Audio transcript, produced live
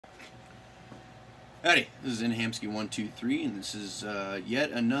Howdy, this is Nhamsky123, and this is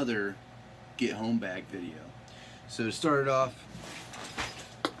yet another get home bag video. So to start it off,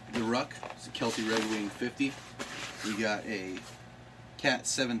 the Ruck, it's a Kelty Redwing 50. We got a Cat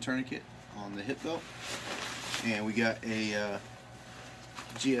 7 tourniquet on the hip belt, and we got a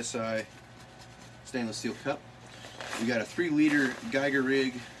GSI stainless steel cup. We got a 3-liter Geiger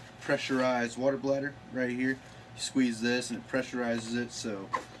rig pressurized water bladder right here. You squeeze this and it pressurizes it, so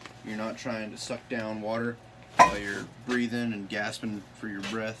you're not trying to suck down water while you're breathing and gasping for your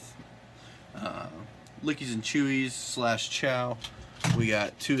breath. Lickies and Chewies / chow. We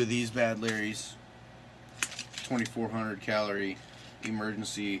got 2 of these bad Larrys. 2,400 calorie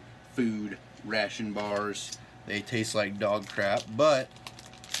emergency food ration bars. They taste like dog crap, but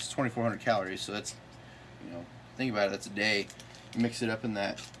it's 2,400 calories, so that's, you know, think about it, that's a day. You mix it up in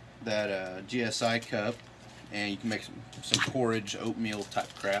that GSI cup, and you can make some porridge, oatmeal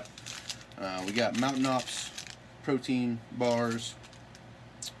type crap. We got Mountain Ops protein bars,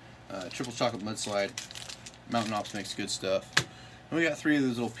 triple chocolate mudslide. Mountain Ops makes good stuff. And we got 3 of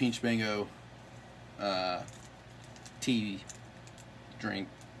those little Peach Mango tea drink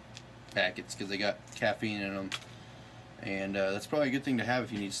packets because they got caffeine in them, and that's probably a good thing to have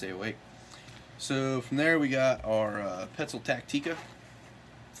if you need to stay awake. So from there we got our Petzl Tactica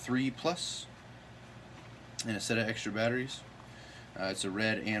 3+, and a set of extra batteries. It's a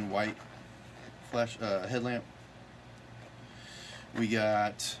red and white flash headlamp. We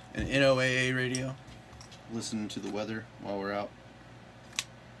got an NOAA radio, listening to the weather while we're out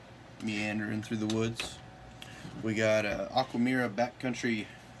meandering through the woods. We got a Aquamira backcountry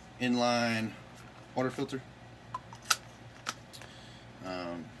inline water filter.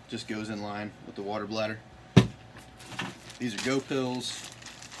 Just goes in line with the water bladder. These are Go pills.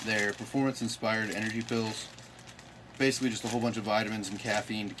 They're performance inspired energy pills. Basically just a whole bunch of vitamins and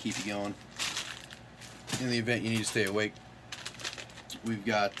caffeine to keep you going in the event you need to stay awake. We've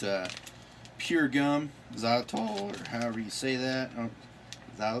got pure gum, xylitol, or however you say that.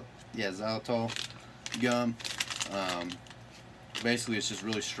 Xylitol gum. Basically it's just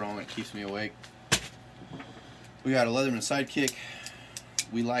really strong. It keeps me awake. We got a Leatherman Sidekick.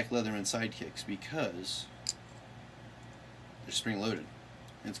 We like Leatherman Sidekicks because they're spring loaded.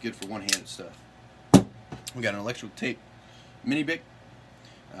 It's good for one-handed stuff. We got an electrical tape mini bic.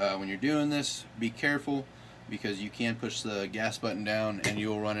 When you're doing this, be careful because you can push the gas button down and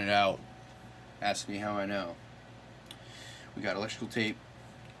you'll run it out. Ask me how I know. We got electrical tape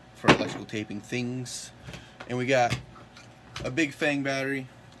for electrical taping things, and we got a big Fang battery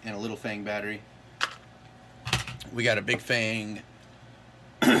and a little Fang battery. We got a big Fang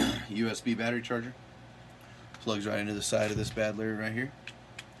USB battery charger. Plugs right into the side of this bad Larry right here.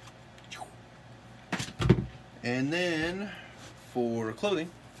 And then for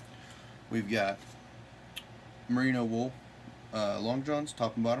clothing, we've got merino wool long johns,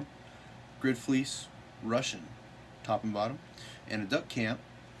 top and bottom, grid fleece Russian, top and bottom, and a duck camp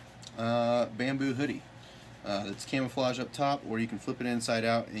bamboo hoodie. That's camouflage up top, or you can flip it inside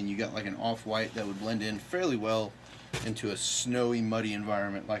out and you got like an off-white that would blend in fairly well into a snowy, muddy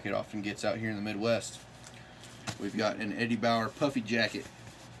environment like it often gets out here in the Midwest. We've got an Eddie Bauer puffy jacket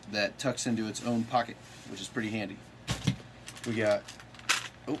that tucks into its own pocket, which is pretty handy. We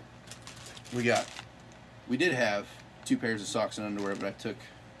did have 2 pairs of socks and underwear, but I took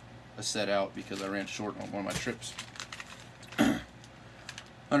a set out because I ran short on one of my trips.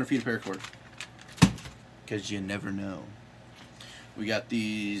 100 feet of paracord, because you never know. We got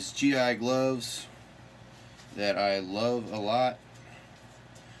these GI gloves that I love a lot.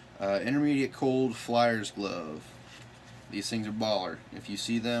 Intermediate cold Flyers glove. These things are baller. If you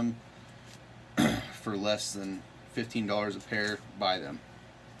see them for less than $15 a pair, buy them,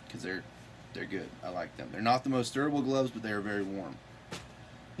 because they're good. I like them. They're not the most durable gloves, but they are very warm.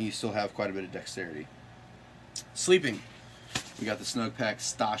 And you still have quite a bit of dexterity. Sleeping, we got the Snug Pack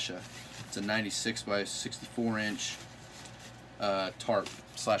Stasha. It's a 96 by 64 inch tarp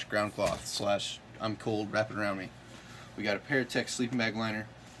 / ground cloth / I'm cold, wrap it around me. We got a Paratex sleeping bag liner.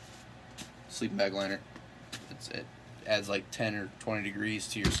 It adds like 10 or 20 degrees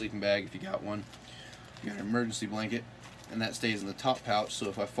to your sleeping bag if you got one. You got an emergency blanket, and that stays in the top pouch, so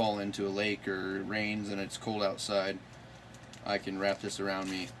if I fall into a lake or it rains and it's cold outside, I can wrap this around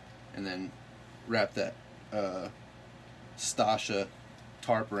me and then wrap that Stasha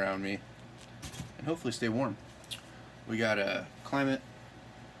tarp around me and hopefully stay warm. We got a Climate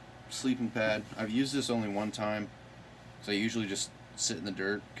sleeping pad. I've used this only one time, so I usually just sit in the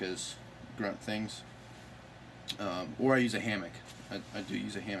dirt because grunt things, or I use a hammock. I do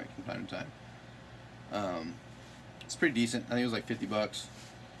use a hammock from time to time. It's pretty decent. I think it was like $50.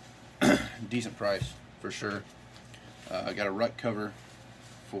 decent price for sure. I got a Ruck cover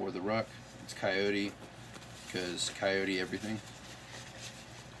for the Ruck. It's Coyote, because Coyote everything.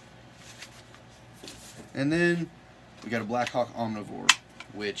 And then we got a Blackhawk Omnivore,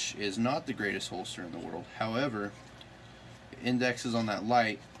 which is not the greatest holster in the world. However, it indexes on that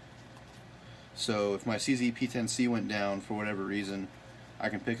light, so if my CZ P10C went down for whatever reason, I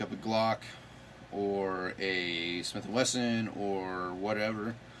can pick up a Glock or a Smith & Wesson or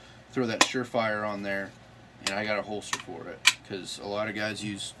whatever, throw that Surefire on there, and I got a holster for it. Because a lot of guys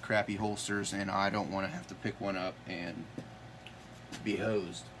use crappy holsters, and I don't want to have to pick one up and be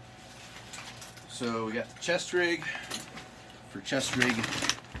hosed. So we got the chest rig. For chest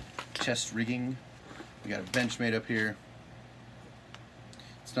rigging, we got a Benchmade up here.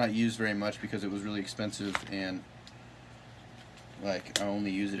 It's not used very much because it was really expensive, and like I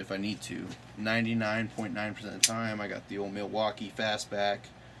only use it if I need to. 99.9% of the time, I got the old Milwaukee Fastback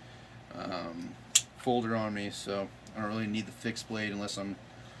folder on me, so I don't really need the fixed blade unless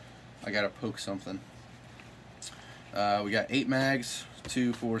I gotta poke something. We got 8 mags,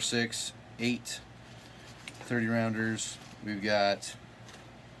 2, 4, 6, 8 30 rounders. We've got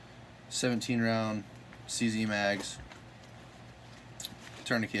 17 round CZ mags,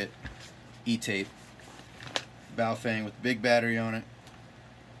 tourniquet, E-tape, Baofeng with a big battery on it,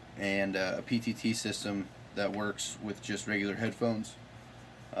 and a PTT system that works with just regular headphones,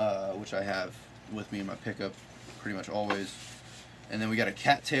 which I have with me in my pickup pretty much always. And then we got a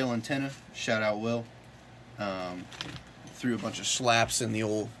cattail antenna, shout out Will. Threw a bunch of slaps in the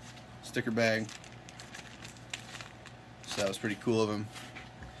old sticker bag, so that was pretty cool of him.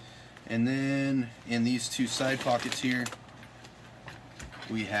 And then in these two side pockets here,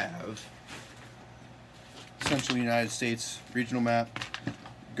 we have Central United States regional map,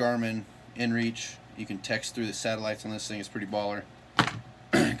 Garmin, InReach. You can text through the satellites on this thing. It's pretty baller.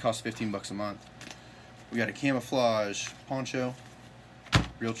 It costs 15 bucks a month. We got a camouflage poncho,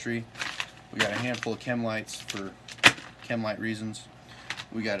 Realtree. We got a handful of chem lights for chem light reasons.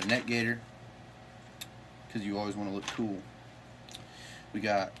 We got a net gator, because you always want to look cool. We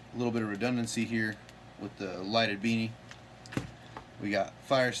got a little bit of redundancy here with the lighted beanie. We got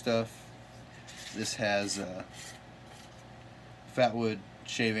fire stuff. This has Fatwood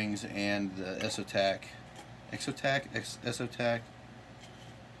shavings and the Exotac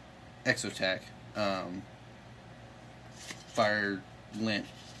fire lint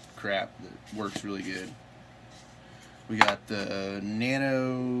crap that works really good. We got the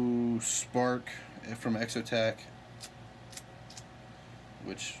Nano Spark from Exotac,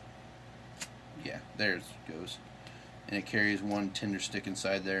 which, yeah, there it goes. And it carries one tinder stick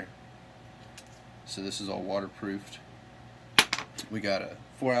inside there. So this is all waterproofed. We got a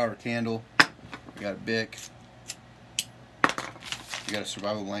 4-hour candle. We got a Bic. We got a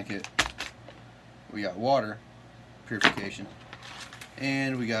survival blanket. We got water purification.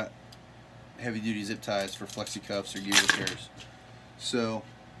 And we got heavy duty zip ties for flexi cuffs or gear repairs. So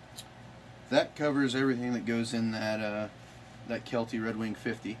that covers everything that goes in that that Kelty Redwing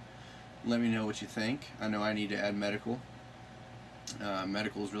 50. Let me know what you think. I know I need to add medical.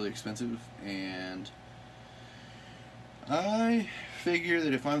 Medical is really expensive, and I figure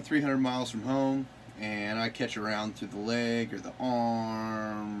that if I'm 300 miles from home and I catch a round through the leg or the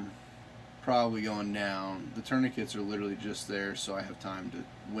arm, probably going down, the tourniquets are literally just there so I have time to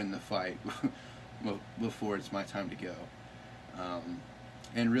win the fight before it's my time to go.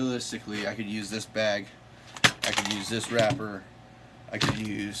 And realistically, I could use this bag, I could use this wrapper, I could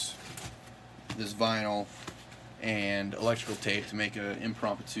use this vinyl and electrical tape to make an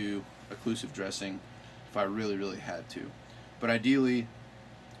impromptu occlusive dressing if I really, really had to. But ideally,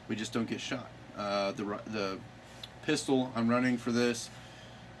 we just don't get shot. The pistol I'm running for this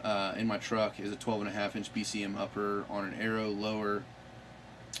in my truck is a 12.5-inch BCM upper on an Arrow lower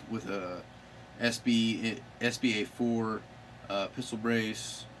with a SBA4 pistol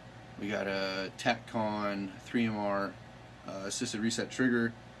brace. We got a TacCon 3MR assisted reset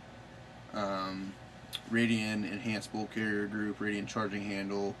trigger, Radian enhanced bolt carrier group, Radian charging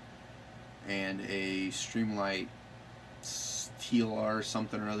handle, and a Streamlight TLR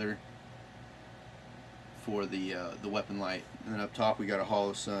something or other for the weapon light. And then up top we got a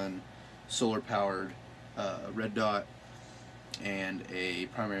Hollow Sun solar powered red dot and a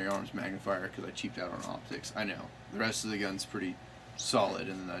primary arms magnifier because I cheaped out on optics. I know the rest of the gun's pretty solid,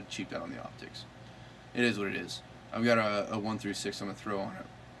 and then I cheaped out on the optics. It is what it is. I've got a 136 I'm gonna throw on it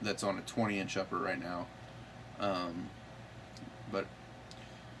that's on a 20-inch upper right now, but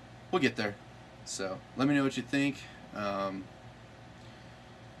we'll get there. So let me know what you think, and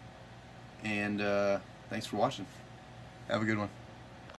thanks for watching. Have a good one.